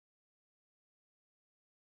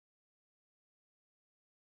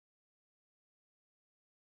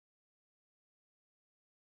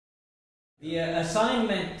The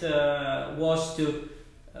assignment was to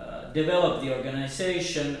develop the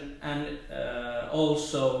organization and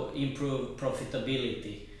also improve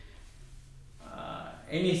profitability.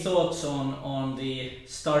 Any thoughts on the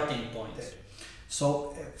starting point?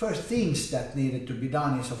 So first things that needed to be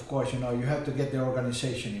done is, of course, you have to get the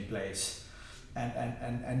organization in place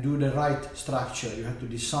and do the right structure. You have to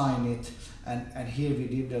design it, and here we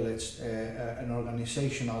did an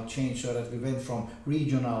organizational change so that we went from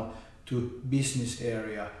regional to business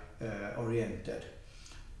area oriented.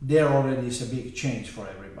 There already is a big change for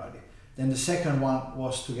everybody. Then the second one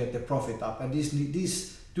was to get the profit up, and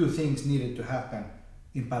these two things needed to happen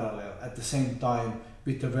in parallel at the same time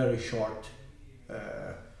with a very short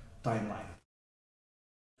timeline.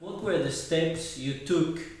 What were the steps you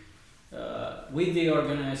took with the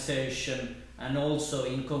organization, and also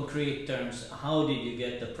in concrete terms, how did you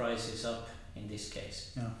get the prices up in this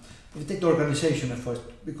case? Yeah. We take the organization first,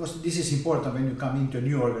 because this is important when you come into a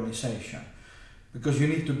new organization, because you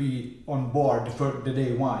need to be on board for the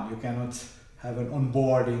day one. You cannot have an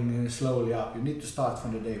onboarding slowly up. You need to start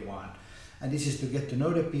from the day one. And this is to get to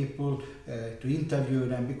know the people, to interview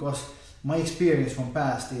them, because my experience from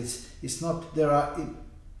past is it's not there are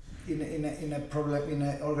in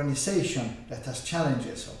an organization that has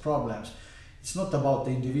challenges or problems. It's not about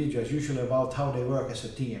the individuals, usually about how they work as a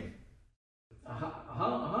team.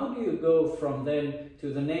 How do you go from then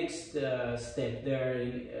to the next step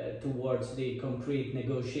there towards the concrete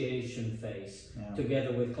negotiation phase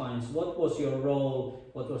together with clients? What was your role?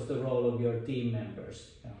 What was the role of your team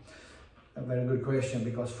members? Yeah. A very good question,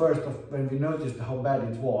 because first when we noticed how bad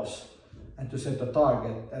it was and to set a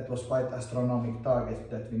target, that was quite astronomical target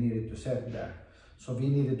that we needed to set there. So we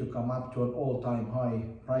needed to come up to an all-time high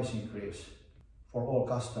price increase for all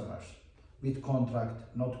customers, with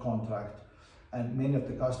contract, not contract. And many of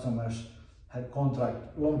the customers had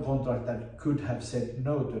long contract that could have said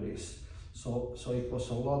no to this. So it was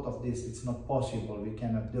a lot of this, it's not possible, we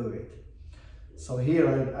cannot do it. So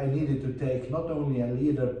here I needed to take not only a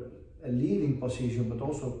leading position, but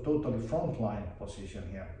also totally frontline position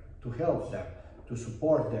here to help them, to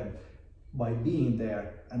support them by being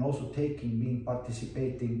there, and also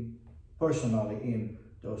participating personally in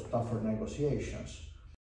those tougher negotiations.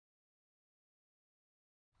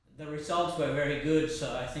 The results were very good,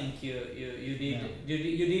 so I think you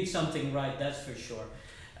did something right, that's for sure.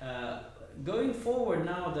 Going forward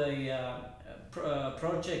now, the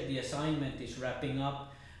project, the assignment is wrapping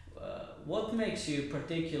up. What makes you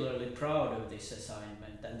particularly proud of this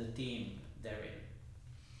assignment and the team therein?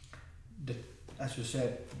 As you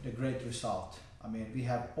said, the great result. I mean, we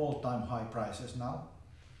have all-time high prices now,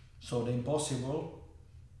 so the impossible,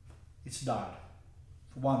 it's done,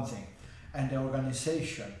 for one thing. And the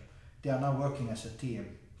organization, they are now working as a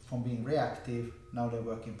team. From being reactive, now they're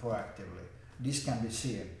working proactively. This can be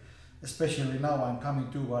seen. Especially now I'm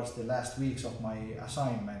coming towards the last weeks of my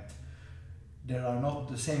assignment. There are not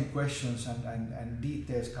the same questions and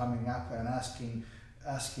details coming up and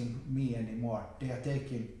asking me anymore. They are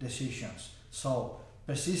taking decisions. So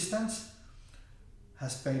persistence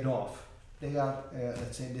has paid off. They are,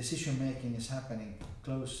 let's say, decision making is happening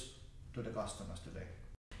close to the customers today.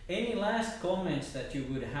 Any last comments that you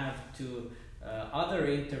would have to other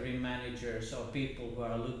interim managers or people who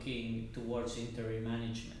are looking towards interim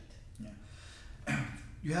management? Yeah.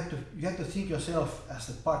 You have to think yourself as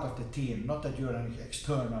a part of the team, not that you're an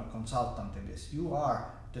external consultant in this. You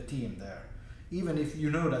are the team there. Even if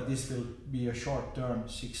you know that this will be a short term,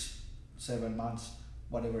 6-7 months,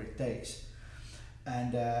 whatever it takes.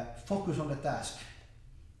 And focus on the task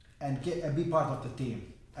and be part of the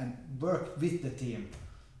team and work with the team,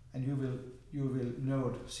 and you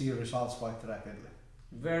will see results quite rapidly.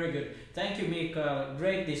 Very good. Thank you, Mikael.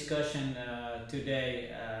 Great discussion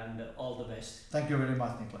today, and all the best. Thank you very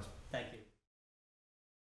much, Niklas.